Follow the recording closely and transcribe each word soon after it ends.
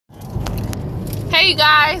Hey you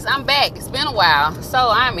guys, I'm back. It's been a while. So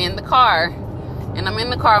I'm in the car. And I'm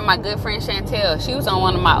in the car with my good friend Chantel. She was on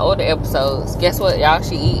one of my older episodes. Guess what, y'all?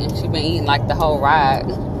 She eating. She been eating like the whole ride.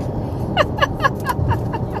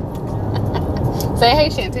 Say hey,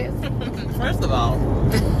 Chantel. First of all,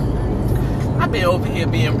 I've been over here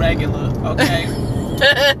being regular, okay?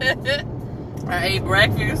 I ate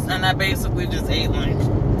breakfast and I basically just ate lunch.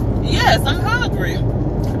 Yes, I'm hungry.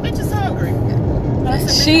 I'm just hungry.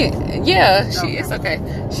 It's okay.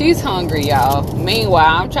 She's hungry, y'all.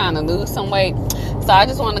 Meanwhile, I'm trying to lose some weight. So I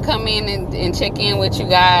just want to come in and check in with you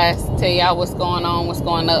guys, tell y'all what's going on, what's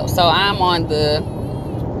going up. So I'm on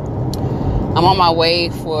my way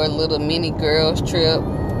for a little mini girls trip.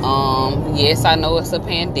 Yes, I know it's a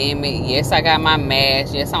pandemic. Yes, I got my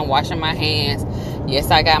mask. Yes, I'm washing my hands.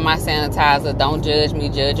 Yes, I got my sanitizer. Don't judge me,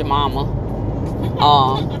 judge your mama.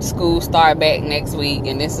 School start back next week,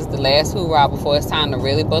 and this is the last hoorah before it's time to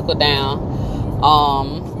really buckle down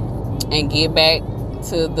and get back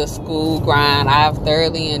to the school grind. I've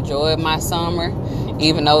thoroughly enjoyed my summer,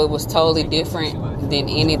 even though it was totally different than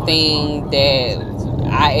anything that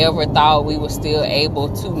I ever thought. We were still able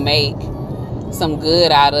to make some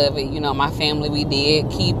good out of it. You know, my family, we did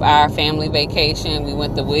keep our family vacation. We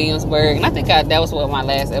went to Williamsburg, and I think that was what my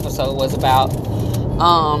last episode was about.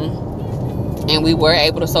 And we were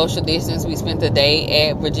able to social distance. We spent the day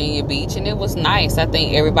at Virginia Beach, and it was nice. I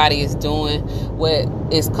think everybody is doing what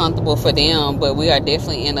is comfortable for them, but we are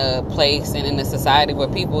definitely in a place and in a society where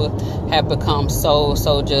people have become so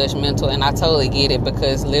judgmental, and I totally get it,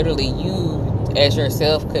 because literally you as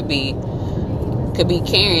yourself could be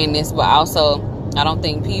carrying this, but also I don't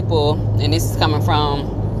think people, and this is coming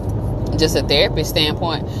from just a therapist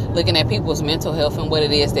standpoint, looking at people's mental health and what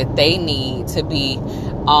it is that they need to be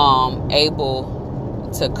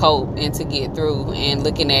able to cope and to get through, and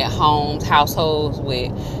looking at households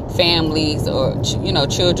with families, or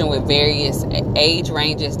children with various age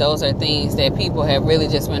ranges. Those are things that people have really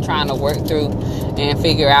just been trying to work through and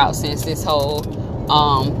figure out since this whole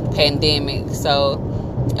pandemic. So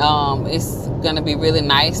it's gonna be really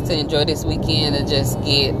nice to enjoy this weekend and just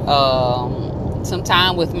get some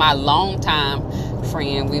time with my longtime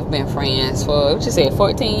friend. We've been friends for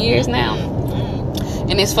 14 years now.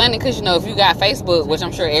 And it's funny because, if you got Facebook, which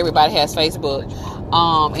I'm sure everybody has Facebook,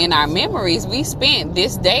 in our memories, we spent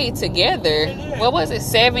this day together,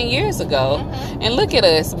 7 years ago? And look at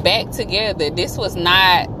us back together. This was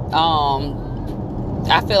not,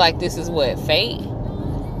 I feel like this is fate?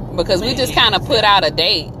 Because we just kind of put out a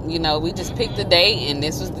date. We just picked a date, and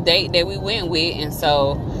this was the date that we went with. And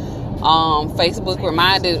so Facebook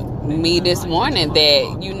reminded me this morning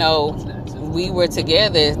that, we were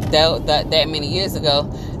together that many years ago,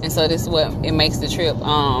 and so this is what it makes the trip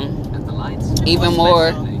even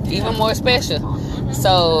more special.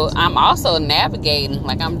 So I'm also navigating,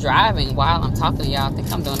 like I'm driving while I'm talking to y'all. I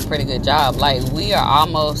think I'm doing a pretty good job. Like, we are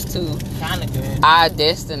almost to our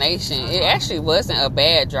destination. It actually wasn't a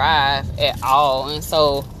bad drive at all, and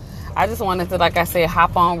so I just wanted to, like I said,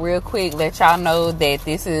 hop on real quick, let y'all know that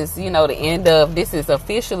this is, this is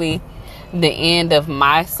officially the end of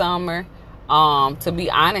my summer. To be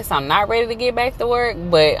honest, I'm not ready to get back to work,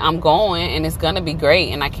 but I'm going, and it's going to be great.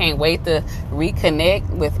 And I can't wait to reconnect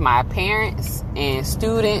with my parents and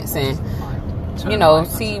students and,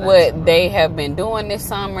 see what they have been doing this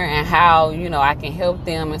summer and how, I can help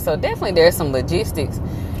them. And so definitely there's some logistics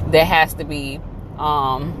that has to be,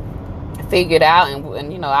 figured out.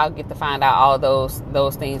 And I'll get to find out all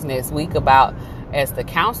those things next week about, as the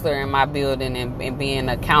counselor in my building and being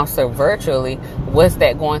a counselor virtually, what's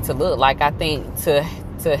that going to look like? I think to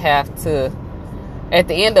have to, at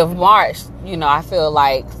the end of March, I feel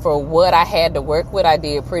like for what I had to work with, I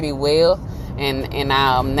did pretty well. And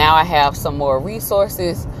now I have some more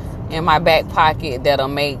resources in my back pocket that'll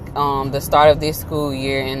make the start of this school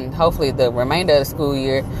year, and hopefully the remainder of the school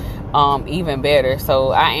year, even better.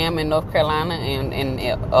 So I am in North Carolina,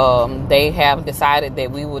 and they have decided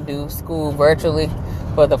that we will do school virtually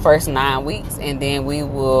for the first 9 weeks, and then we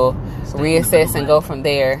will reassess and go from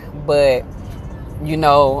there. But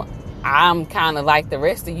I'm kind of like the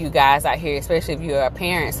rest of you guys out here, especially if you're a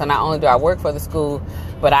parent. So not only do I work for the school,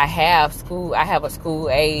 but I have a school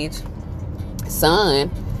age son.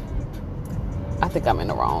 I think I'm in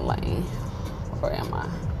the wrong lane. Where am I?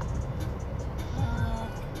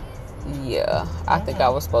 Yeah, I think I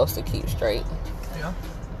was supposed to keep straight. Yeah.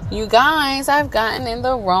 You guys, I've gotten in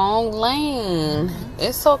the wrong lane.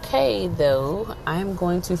 It's okay, though. I'm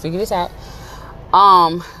going to figure this out.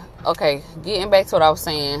 Okay, getting back to what I was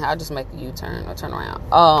saying. I'll just make a U-turn or turn around.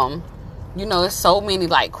 There's so many,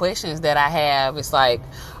 questions that I have. It's like,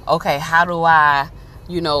 okay, how do I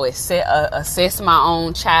you know, assess my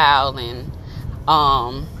own child, and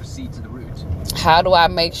proceed to the root. How do I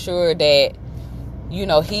make sure that, you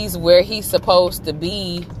know, he's where he's supposed to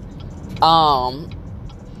be,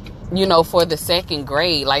 you know, for the second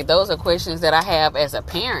grade? Like, those are questions that I have as a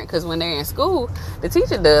parent, because when they're in school, the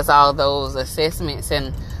teacher does all those assessments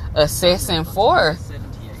and assessing for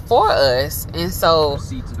us. And so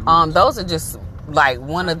those are just like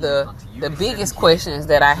one of the biggest questions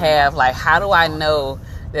that I have. Like, how do I know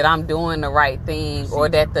that I'm doing the right thing, or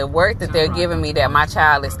that the work that they're giving me, that my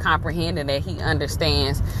child is comprehending, that he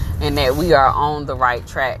understands, and that we are on the right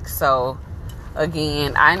track? So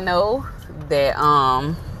again, I know that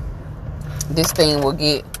this thing will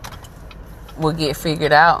get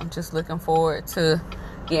figured out. Just looking forward to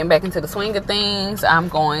getting back into the swing of things. I'm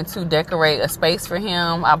going to decorate a space for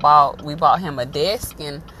him. We bought him a desk,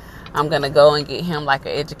 and I'm going to go and get him like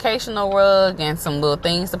an educational rug and some little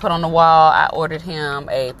things to put on the wall. I ordered him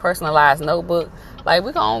a personalized notebook. Like,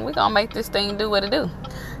 we're gonna make this thing do what it do.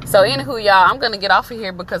 So anywho, y'all, I'm going to get off of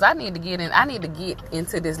here because I need to get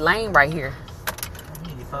into this lane right here.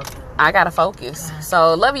 I got to focus.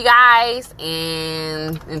 So love you guys,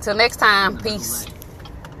 and until next time, peace.